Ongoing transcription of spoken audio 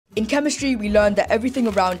In chemistry, we learned that everything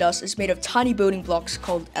around us is made of tiny building blocks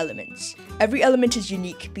called elements. Every element is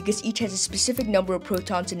unique because each has a specific number of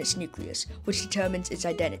protons in its nucleus, which determines its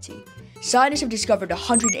identity. Scientists have discovered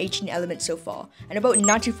 118 elements so far, and about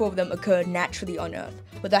 94 of them occur naturally on Earth,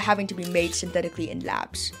 without having to be made synthetically in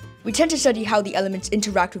labs. We tend to study how the elements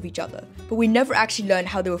interact with each other, but we never actually learn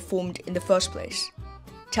how they were formed in the first place.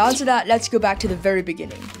 To answer that, let's go back to the very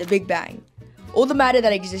beginning, the Big Bang. All the matter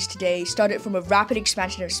that exists today started from a rapid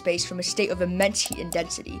expansion of space from a state of immense heat and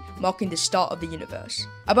density, marking the start of the universe.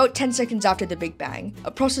 About 10 seconds after the Big Bang,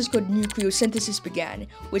 a process called nucleosynthesis began,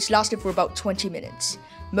 which lasted for about 20 minutes.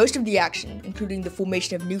 Most of the action, including the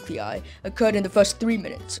formation of nuclei, occurred in the first 3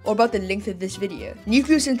 minutes, or about the length of this video.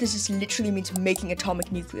 Nucleosynthesis literally means making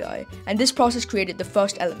atomic nuclei, and this process created the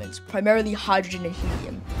first elements, primarily hydrogen and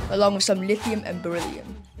helium, along with some lithium and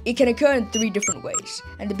beryllium. It can occur in 3 different ways,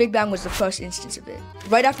 and the Big Bang was the first instance of it.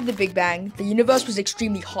 Right after the Big Bang, the universe was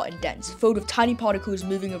extremely hot and dense, filled with tiny particles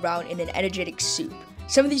moving around in an energetic soup.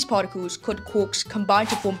 Some of these particles, called quarks, combined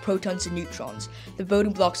to form protons and neutrons, the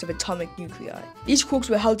building blocks of atomic nuclei. These quarks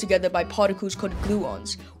were held together by particles called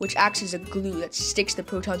gluons, which acts as a glue that sticks the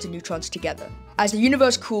protons and neutrons together. As the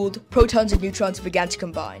universe cooled, protons and neutrons began to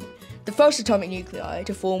combine. The first atomic nuclei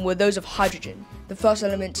to form were those of hydrogen, the first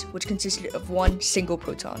element which consisted of one single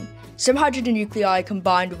proton. Some hydrogen nuclei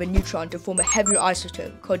combined with a neutron to form a heavier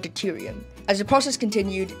isotope called deuterium. As the process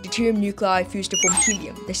continued, deuterium nuclei fused to form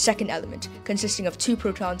helium, the second element, consisting of 2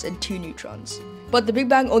 protons and 2 neutrons. But the Big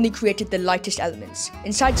Bang only created the lightest elements.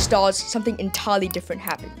 Inside stars, something entirely different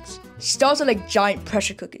happens. Stars are like giant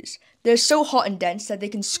pressure cookers. They're so hot and dense that they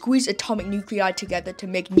can squeeze atomic nuclei together to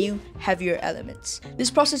make new, heavier elements. This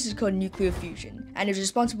process is called nuclear fusion, and is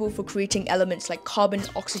responsible for creating elements like carbon,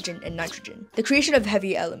 oxygen, and nitrogen. The creation of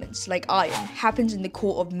heavier elements, like iron, happens in the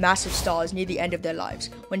core of massive stars near the end of their lives,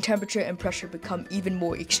 when temperature and pressure become even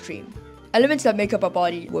more extreme. Elements that make up our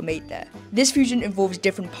body were made there. This fusion involves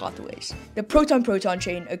different pathways. The proton-proton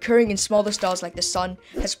chain, occurring in smaller stars like the Sun,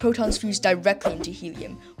 has protons fused directly into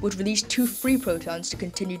helium, which release 2 free protons to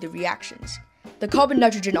continue the reactions. The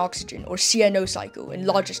carbon-nitrogen-oxygen, or CNO cycle, in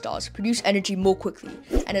larger stars produce energy more quickly,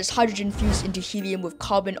 and has hydrogen fused into helium with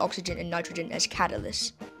carbon, oxygen, and nitrogen as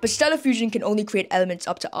catalysts. But stellar fusion can only create elements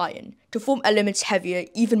up to iron. To form elements heavier,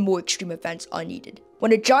 even more extreme events are needed.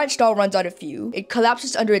 When a giant star runs out of fuel, it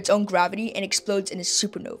collapses under its own gravity and explodes in a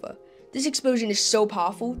supernova. This explosion is so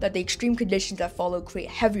powerful that the extreme conditions that follow create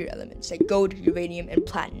heavier elements like gold, uranium, and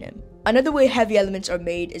platinum. Another way heavy elements are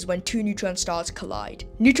made is when 2 neutron stars collide.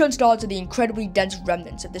 Neutron stars are the incredibly dense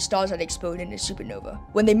remnants of the stars that explode in a supernova.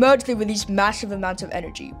 When they merge, they release massive amounts of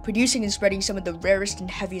energy, producing and spreading some of the rarest and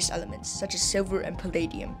heaviest elements, such as silver and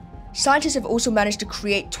palladium. Scientists have also managed to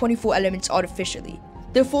create 24 elements artificially.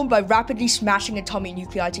 They're formed by rapidly smashing atomic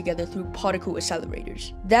nuclei together through particle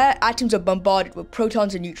accelerators. There, atoms are bombarded with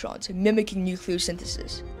protons and neutrons, mimicking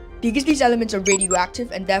nucleosynthesis. Because these elements are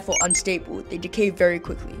radioactive and therefore unstable, they decay very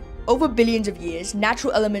quickly. Over billions of years,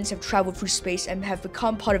 natural elements have traveled through space and have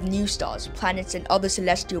become part of new stars, planets, and other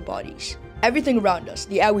celestial bodies. Everything around us,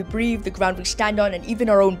 the air we breathe, the ground we stand on, and even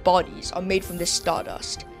our own bodies, are made from this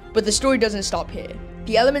stardust. But the story doesn't stop here.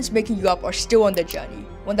 The elements making you up are still on their journey,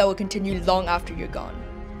 one that will continue long after you're gone.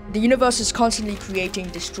 The universe is constantly creating,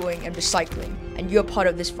 destroying, and recycling, and you're part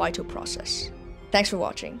of this vital process. Thanks for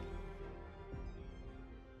watching.